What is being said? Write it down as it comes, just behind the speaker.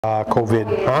COVID,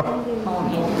 huh?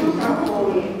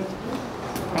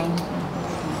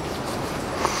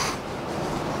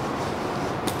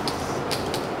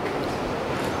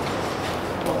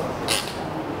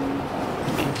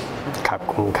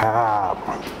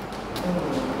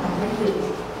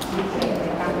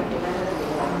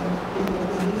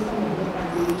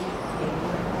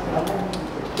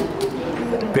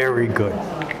 Very good.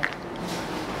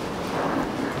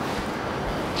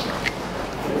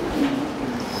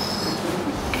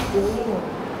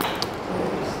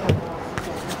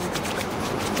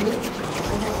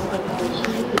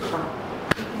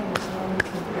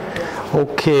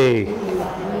 Okay.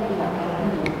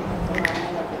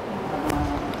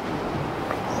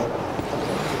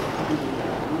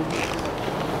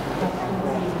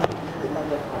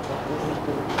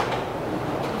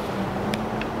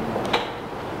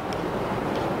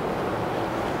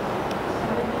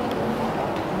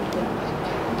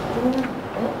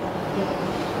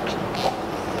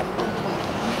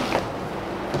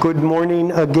 Good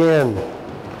morning again.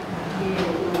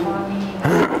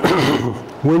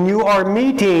 When you are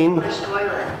meeting,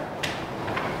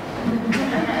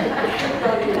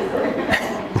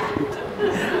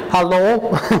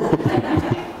 hello?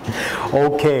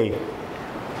 Okay.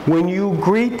 When you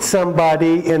greet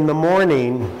somebody in the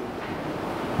morning,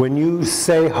 when you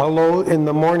say hello in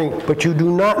the morning, but you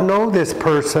do not know this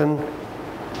person,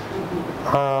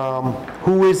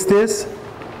 who is this?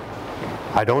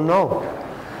 I don't know.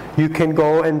 You can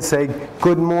go and say,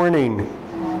 good morning.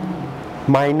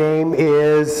 My name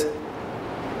is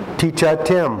Teacher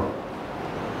Tim.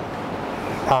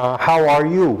 How are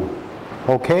you?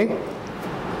 Okay?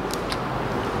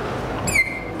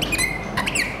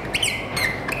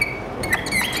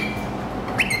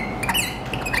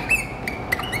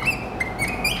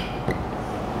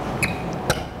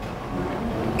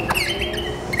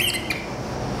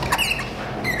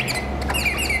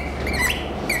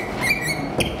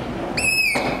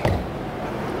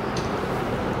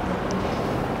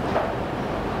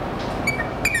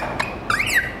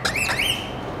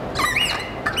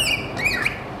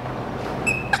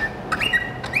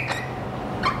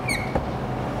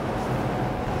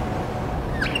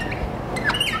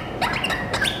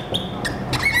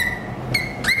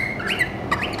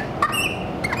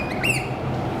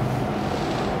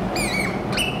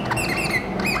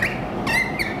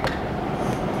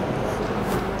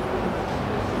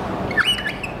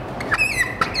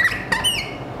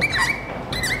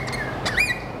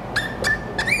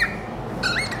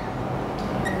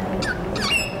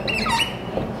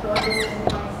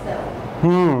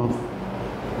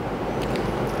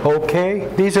 Okay,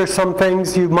 these are some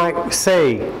things you might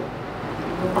say.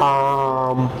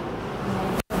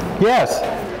 Yes,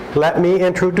 let me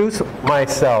introduce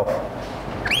myself.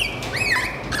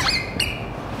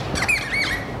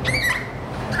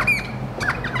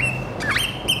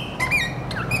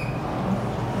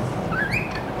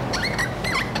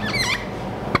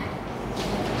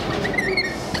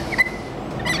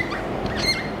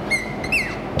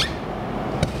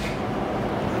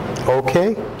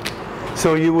 Okay?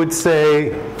 So you would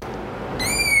say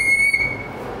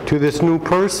to this new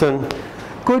person,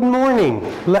 good morning,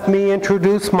 let me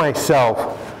introduce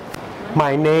myself.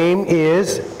 My name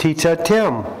is Teacher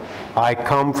Tim. I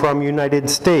come from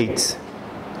United States,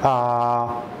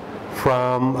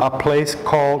 from a place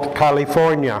called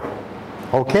California.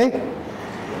 Okay?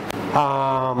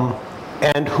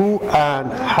 And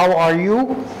how are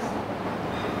you?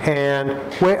 And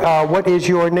what is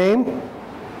your name?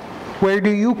 Where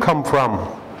do you come from?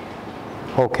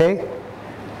 Okay?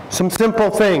 Some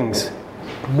simple things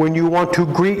when you want to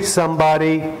greet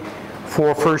somebody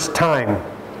for first time.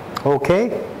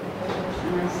 Okay?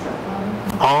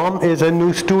 Is a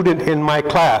new student in my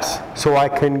class, so I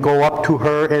can go up to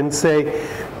her and say,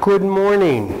 good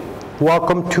morning,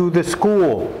 welcome to the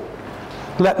school.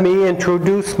 Let me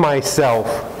introduce myself.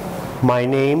 My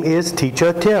name is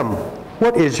Teacher Tim.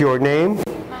 What is your name?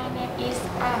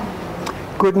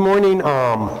 Good morning,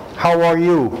 how are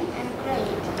you? I'm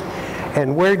great.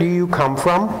 And where do you come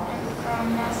from? I'm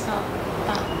from Mesot,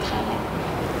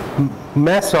 Thailand.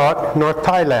 Mesot, North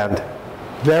Thailand.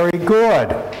 Very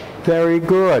good, very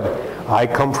good. I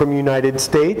come from United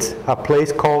States, a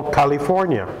place called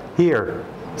California, here,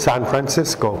 San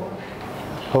Francisco.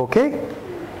 Okay?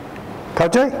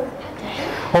 Kajay?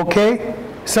 Okay?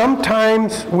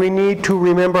 Sometimes we need to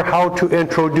remember how to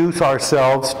introduce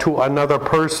ourselves to another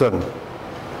person.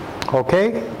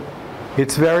 Okay?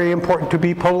 It's very important to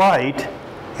be polite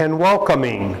and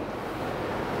welcoming.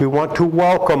 We want to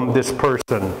welcome this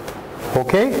person.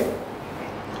 Okay?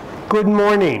 Good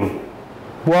morning.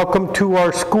 Welcome to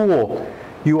our school.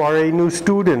 You are a new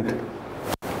student.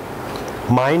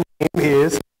 My name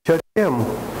is Tim.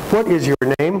 What is your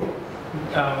name?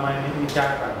 My name is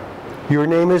Dragon. Your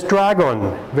name is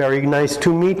Dragon. Very nice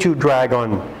to meet you,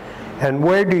 Dragon. And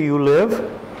where do you live?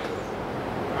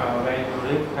 Where you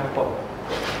live, Temple.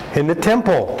 In the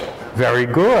temple. Very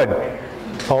good.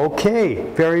 Okay,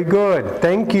 very good.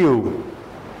 Thank you.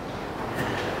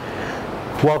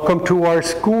 Welcome to our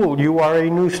school. You are a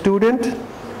new student?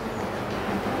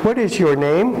 What is your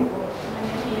name?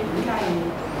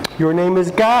 Your name is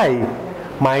Guy.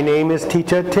 My name is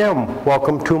Teacher Tim.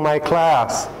 Welcome to my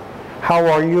class. How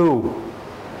are you?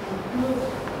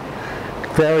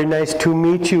 Very nice to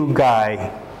meet you,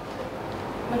 Guy.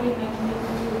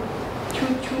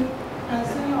 Should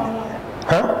answer or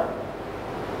Huh?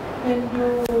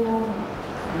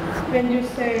 when you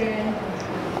say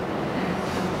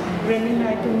really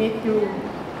nice to meet you,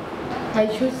 I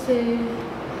should say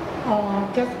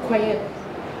just quiet.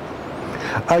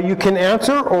 You can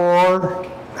answer, or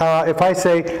if I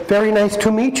say, very nice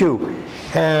to meet you,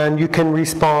 and you can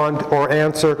respond or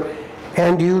answer,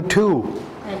 and you too.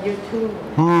 And you too.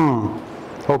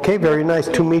 Okay, very nice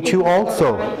to meet you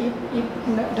also. If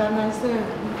don't answer,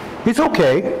 It's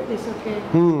okay. it's okay.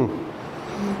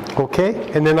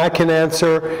 Okay, and then I can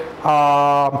answer,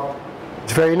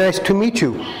 it's very nice to meet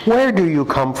you. Where do you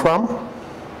come from?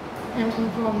 I'm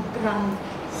from Trang,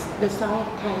 the south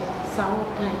Thai, south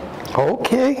Thai.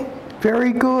 Okay,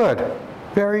 very good.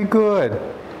 Very good.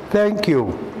 Thank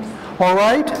you. All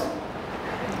right?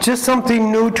 Just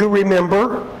something new to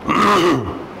remember.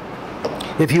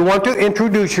 If you want to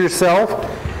introduce yourself,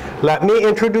 let me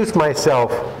introduce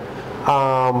myself.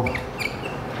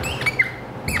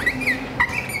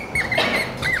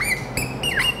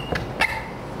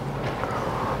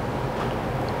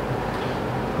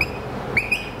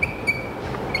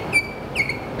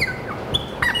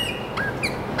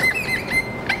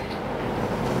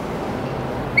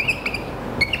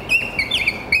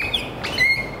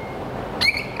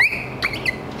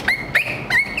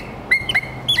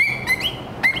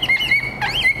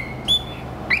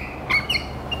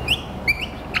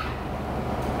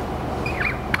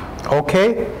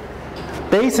 Okay?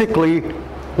 Basically,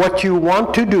 what you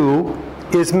want to do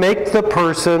is make the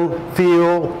person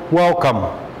feel welcome.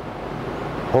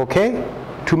 Okay?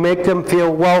 To make them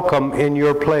feel welcome in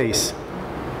your place.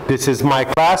 This is my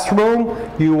classroom.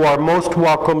 You are most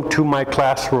welcome to my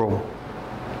classroom.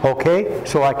 Okay?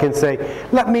 So I can say,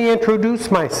 let me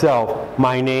introduce myself.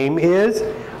 My name is,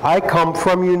 I come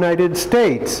from United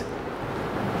States.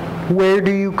 Where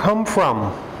do you come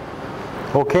from?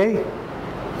 Okay?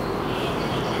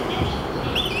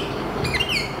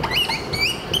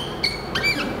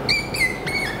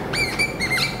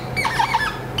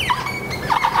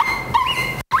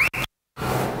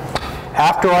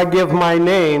 After I give my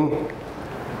name,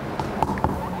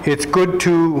 it's good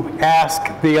to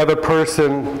ask the other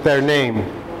person their name,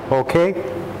 okay?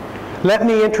 Let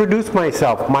me introduce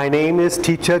myself. My name is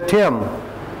Teacher Tim.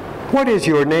 What is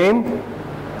your name?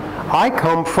 I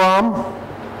come from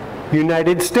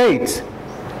United States.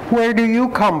 Where do you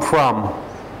come from?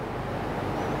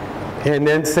 And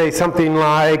then say something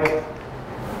like,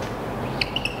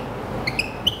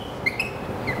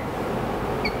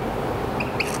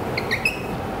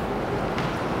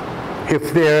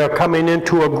 if they're coming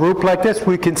into a group like this,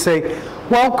 we can say,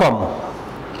 welcome.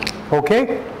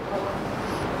 Okay?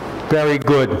 Very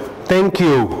good. Thank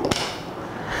you.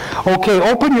 Okay,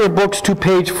 open your books to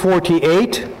page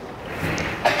 48.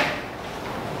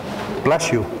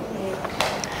 Bless you.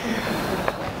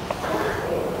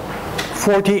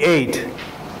 48.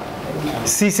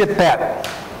 CCPET.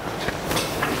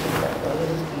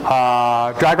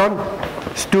 Dragon,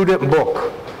 student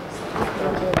book.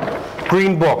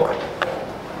 Green book.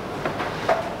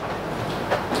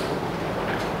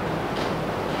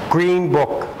 Green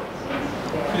book.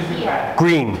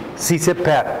 Green.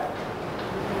 CCPET.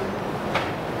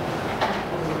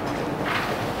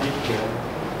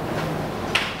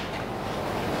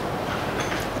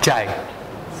 Chai.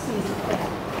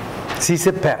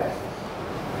 CCPET.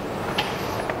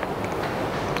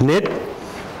 Nit,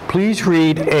 please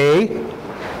read A.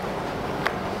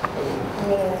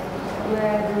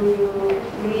 Where do you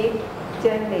live,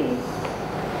 Jenny?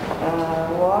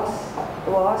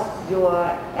 What's your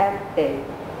address?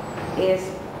 Is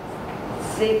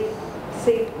six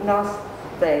North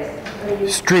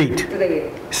Street.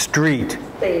 Street.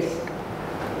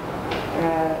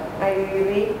 I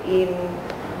live in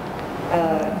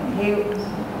Houston.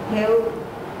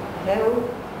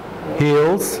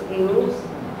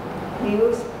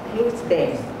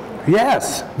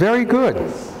 Yes, very good.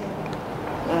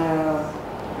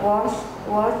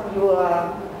 what's your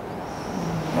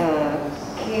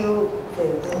Q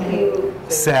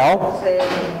cell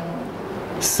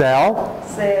cell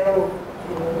cell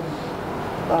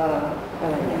อะ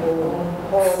ไรเนี่ย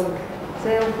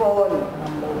cell phone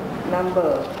number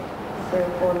cell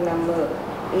phone number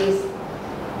is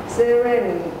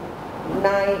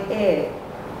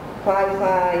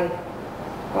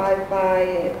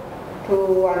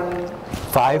 798555521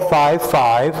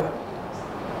 555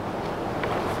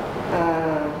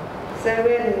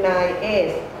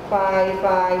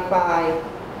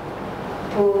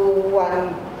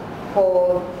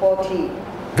 79855521440.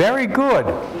 Very good,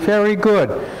 very good.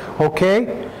 Okay.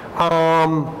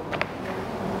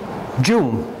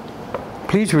 June,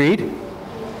 please read.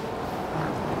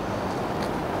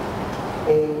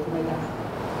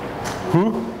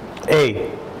 A.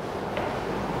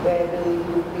 Where do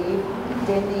you live,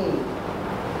 Jenny?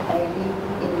 I live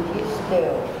in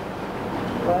Israel.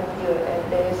 What your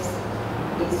address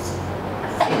is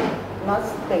not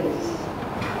stated.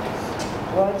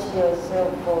 What's your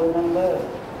cell phone number?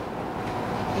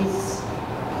 Is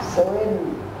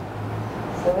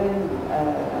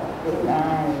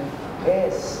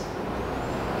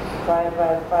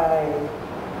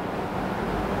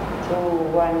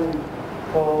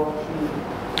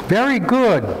 555-2140. Very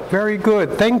good, very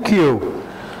good. Thank you.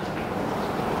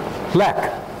 Lek,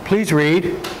 please read.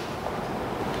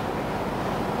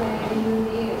 Where do you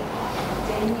live,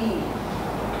 Jenny?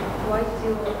 What's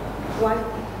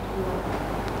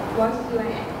your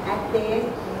address?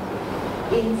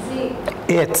 In six.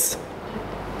 It's.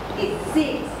 It's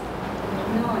 6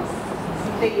 North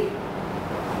Street.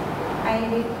 I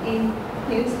live in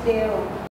Hillsdale.